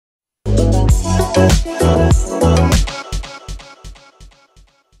Alright,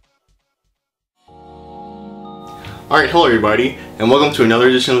 hello everybody, and welcome to another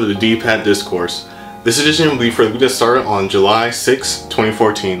edition of the D-Pad Discourse. This edition will be for the week that started on July 6,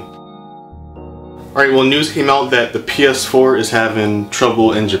 2014. Alright, well, news came out that the PS4 is having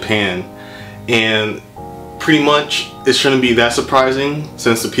trouble in Japan, and pretty much it shouldn't be that surprising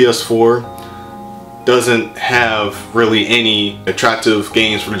since the PS4 doesn't have really any attractive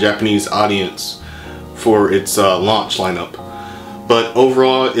games for the Japanese audience for its launch lineup. But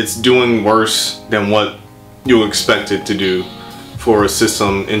overall, it's doing worse than what you would expect it to do for a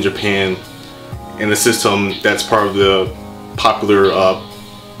system in Japan, and a system that's part of the popular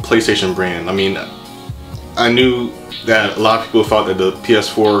PlayStation brand. I mean, I knew that a lot of people thought that the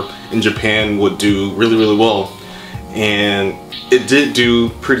PS4 in Japan would do really well, and it did do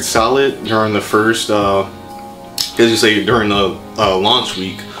pretty solid during the first, as you say, during the launch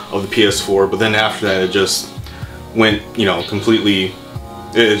week of the PS4. But then after that, it just went, completely.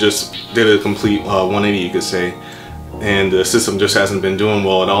 It just did a complete 180, you could say, and the system just hasn't been doing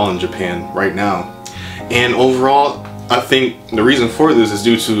well at all in Japan right now. And overall, I think the reason for this is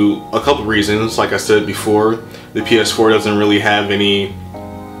due to a couple reasons. Like I said before, the PS4 doesn't really have any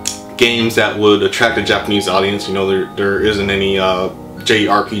games that would attract a Japanese audience. There isn't any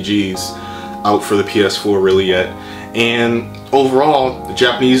JRPGs out for the PS4 really yet. And overall, the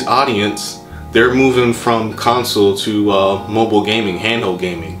Japanese audience, they're moving from console to mobile gaming, handheld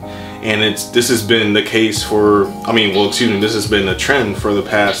gaming, and this has been the case for, this has been a trend for the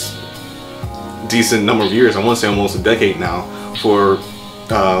past decent number of years. I want to say almost a decade now, for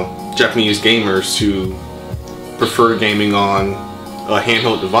Japanese gamers to prefer gaming on a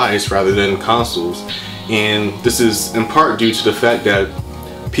handheld device rather than consoles. And this is in part due to the fact that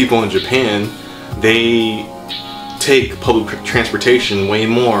people in Japan, they take public transportation way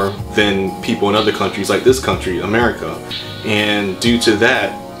more than people in other countries like this country, America. And due to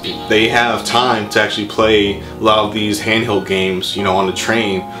that, they have time to actually play a lot of these handheld games, on the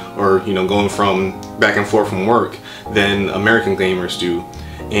train, or going from back and forth from work, than American gamers do.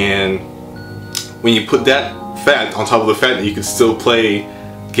 And when you put that fact on top of the fact that you can still play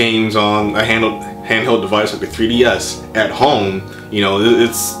games on a handheld device like the 3DS at home,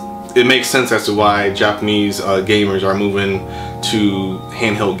 it makes sense as to why Japanese gamers are moving to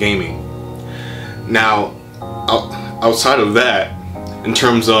handheld gaming. Now, outside of that, in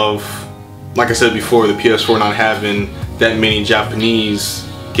terms of, like I said before, the PS4 not having that many Japanese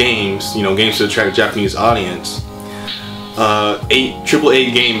games, games to attract a Japanese audience,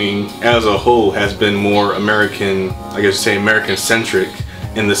 AAA gaming as a whole has been more American, American-centric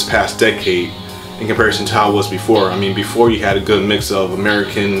in this past decade in comparison to how it was before. I mean, before you had a good mix of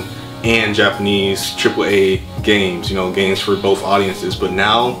American and Japanese AAA games, games for both audiences. But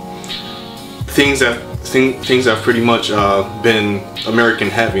now things have pretty much been American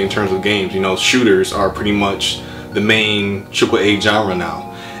heavy in terms of games. Shooters are pretty much the main AAA genre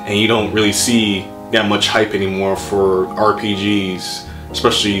now, and you don't really see that much hype anymore for RPGs,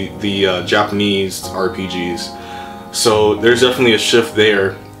 especially the Japanese RPGs. So there's definitely a shift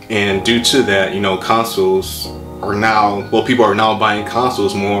there, and due to that, consoles are now, people are now buying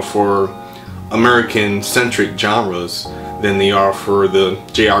consoles more for American-centric genres than they are for the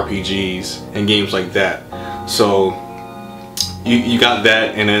JRPGs and games like that. So you got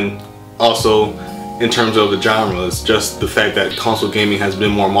that, and then also in terms of the genres, just the fact that console gaming has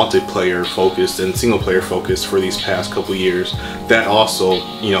been more multiplayer focused and single player focused for these past couple years, that also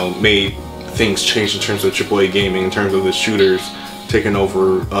made things change in terms of AAA gaming, in terms of the shooters taking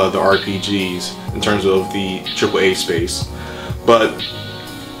over the RPGs, in terms of the AAA space. But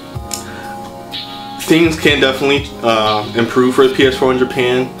things can definitely improve for the PS4 in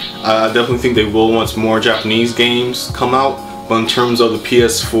Japan. I definitely think they will once more Japanese games come out. But in terms of the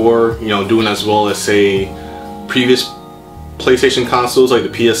PS4, doing as well as, say, previous PlayStation consoles like the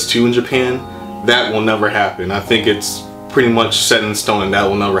PS2 in Japan, that will never happen. I think it's pretty much set in stone, and that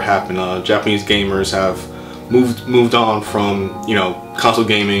will never happen. Japanese gamers have moved on from, console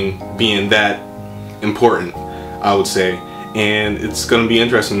gaming being that important, I would say. And it's going to be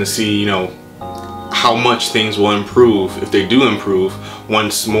interesting to see, how much things will improve, if they do improve,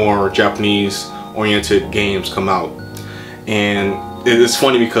 once more Japanese-oriented games come out. And it's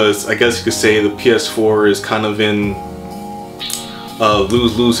funny because I guess you could say the PS4 is kind of in a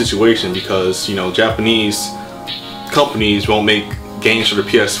lose-lose situation, because Japanese companies won't make games for the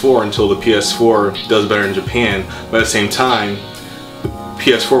PS4 until the PS4 does better in Japan, but at the same time the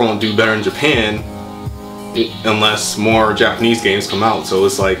PS4 won't do better in Japan unless more Japanese games come out. So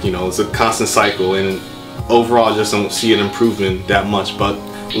it's like, it's a constant cycle, and overall I just don't see it improving that much. But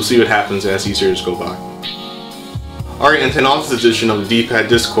we'll see what happens as these years go by. Alright, and then on this edition of the D-Pad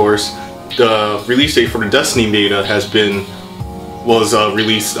Discourse, the release date for the Destiny beta was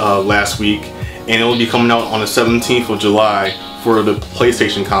released last week, and it will be coming out on the 17th of July for the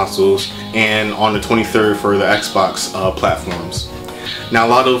PlayStation consoles and on the 23rd for the Xbox platforms. Now, a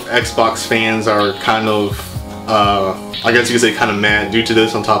lot of Xbox fans are kind of, I guess you could say, kind of mad due to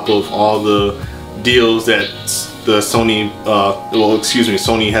this, on top of all the deals that the Sony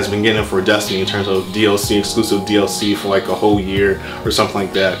has been getting for Destiny in terms of DLC, exclusive DLC for like a whole year or something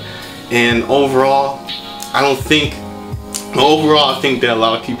like that. And overall, I think that a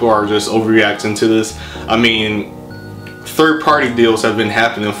lot of people are just overreacting to this. I mean, third-party deals have been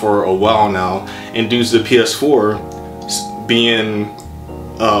happening for a while now, and due to the PS4 being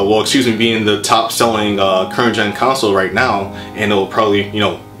being the top-selling current-gen console right now, and it'll probably,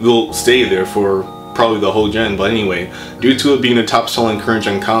 will stay there for probably the whole gen. But anyway, due to it being the top-selling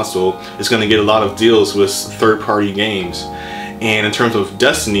current-gen console, it's going to get a lot of deals with third-party games. And in terms of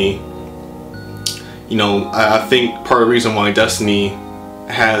Destiny, I think part of the reason why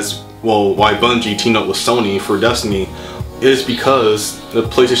why Bungie teamed up with Sony for Destiny is because the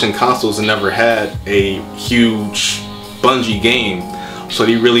PlayStation consoles have never had a huge Bungie game, so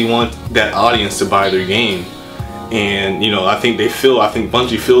they really want that audience to buy their game. And I think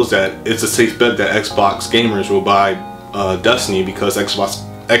Bungie feels that it's a safe bet that Xbox gamers will buy Destiny, because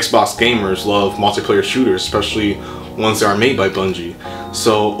Xbox gamers love multiplayer shooters, especially ones that are made by Bungie.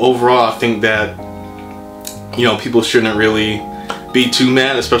 So overall, I think that people shouldn't really be too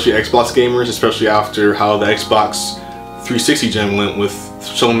mad, especially Xbox gamers, especially after how the Xbox 360 gen went with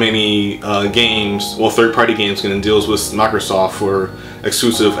so many games, third-party games, getting deals with Microsoft for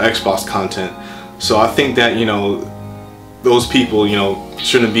exclusive Xbox content. So I think that those people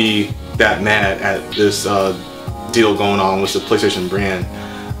shouldn't be that mad at this deal going on with the PlayStation brand.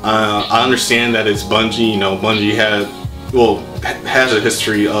 I understand that it's Bungie. Bungie has a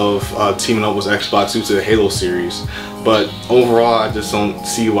history of teaming up with Xbox due to the Halo series, but overall I just don't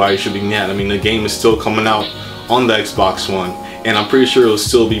see why you should be mad. I mean, the game is still coming out on the Xbox One, and I'm pretty sure it'll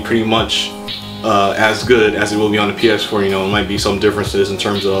still be pretty much as good as it will be on the PS4. It might be some differences in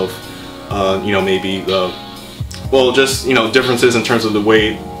terms of maybe differences in terms of the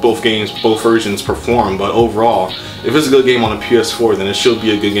way both versions perform, but overall, if it's a good game on the PS4, then it should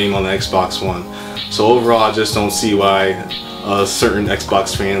be a good game on the Xbox One. So overall, I just don't see why certain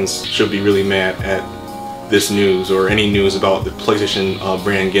Xbox fans should be really mad at this news, or any news about the PlayStation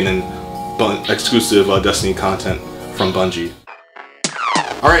brand getting exclusive Destiny content from Bungie.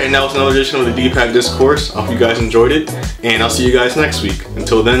 Alright, and that was another edition of the D-Pad Discourse. I hope you guys enjoyed it, and I'll see you guys next week.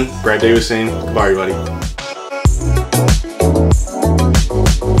 Until then, Brad Davis saying goodbye, everybody.